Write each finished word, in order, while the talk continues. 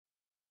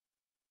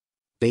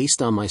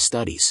Based on my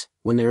studies,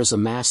 when there is a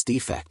mass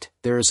defect,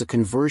 there is a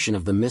conversion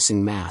of the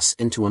missing mass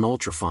into an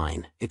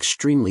ultrafine,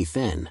 extremely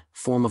thin,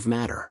 form of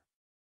matter.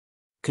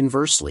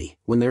 Conversely,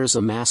 when there is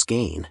a mass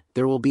gain,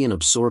 there will be an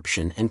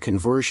absorption and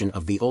conversion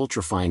of the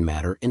ultrafine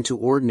matter into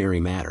ordinary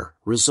matter,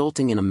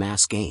 resulting in a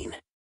mass gain.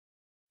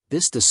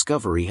 This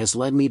discovery has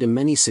led me to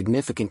many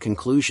significant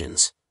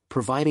conclusions,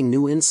 providing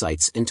new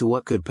insights into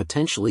what could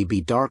potentially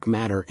be dark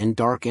matter and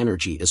dark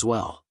energy as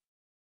well.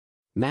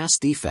 Mass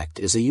defect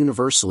is a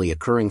universally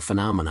occurring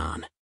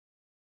phenomenon.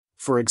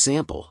 For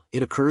example,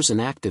 it occurs in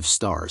active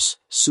stars,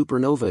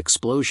 supernova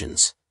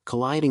explosions,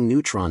 colliding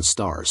neutron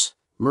stars,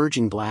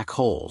 merging black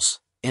holes,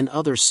 and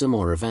other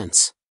similar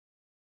events.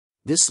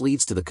 This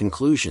leads to the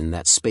conclusion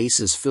that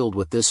space is filled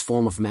with this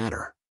form of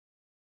matter.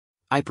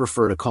 I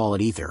prefer to call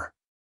it ether.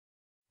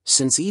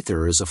 Since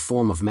ether is a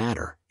form of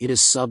matter, it is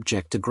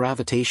subject to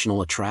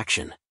gravitational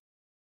attraction.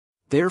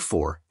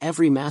 Therefore,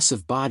 every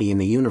massive body in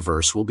the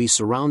universe will be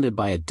surrounded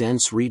by a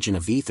dense region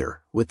of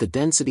ether, with the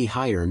density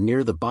higher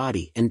near the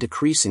body and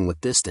decreasing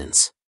with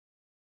distance.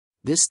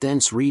 This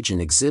dense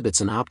region exhibits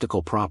an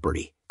optical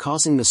property,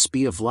 causing the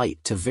speed of light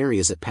to vary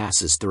as it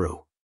passes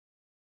through.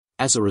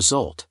 As a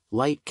result,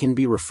 light can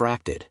be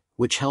refracted,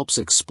 which helps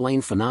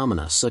explain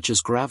phenomena such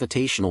as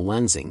gravitational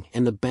lensing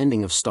and the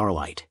bending of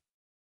starlight.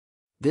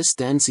 This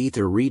dense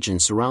ether region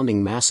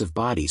surrounding massive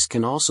bodies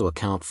can also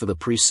account for the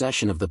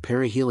precession of the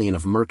perihelion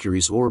of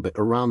Mercury's orbit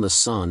around the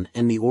Sun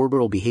and the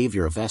orbital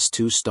behavior of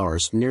S2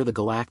 stars near the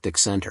galactic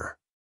center.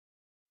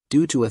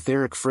 Due to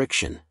etheric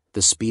friction,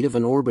 the speed of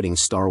an orbiting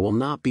star will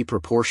not be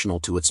proportional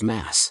to its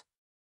mass.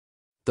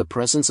 The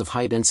presence of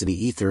high-density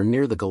ether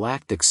near the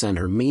galactic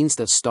center means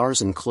that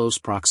stars in close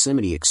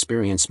proximity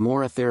experience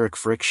more etheric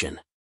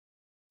friction.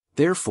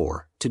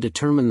 Therefore, to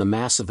determine the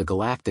mass of the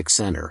galactic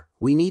center,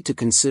 we need to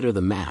consider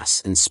the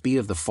mass and speed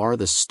of the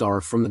farthest star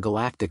from the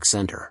galactic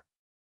center.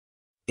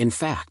 In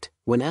fact,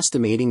 when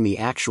estimating the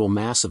actual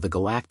mass of the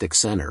galactic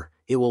center,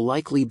 it will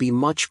likely be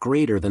much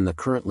greater than the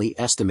currently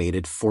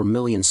estimated 4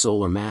 million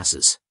solar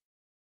masses.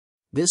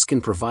 This can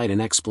provide an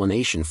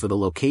explanation for the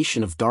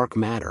location of dark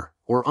matter,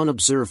 or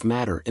unobserved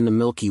matter in the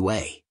Milky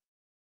Way.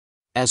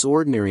 As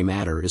ordinary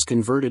matter is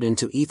converted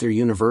into ether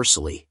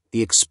universally,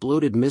 the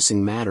exploded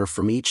missing matter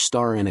from each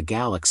star in a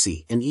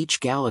galaxy and each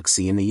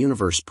galaxy in the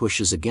universe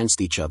pushes against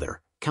each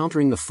other,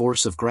 countering the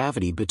force of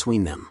gravity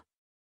between them.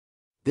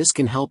 This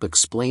can help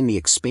explain the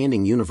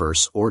expanding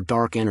universe or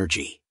dark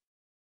energy.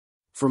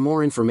 For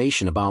more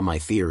information about my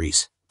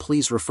theories,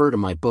 please refer to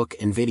my book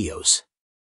and videos.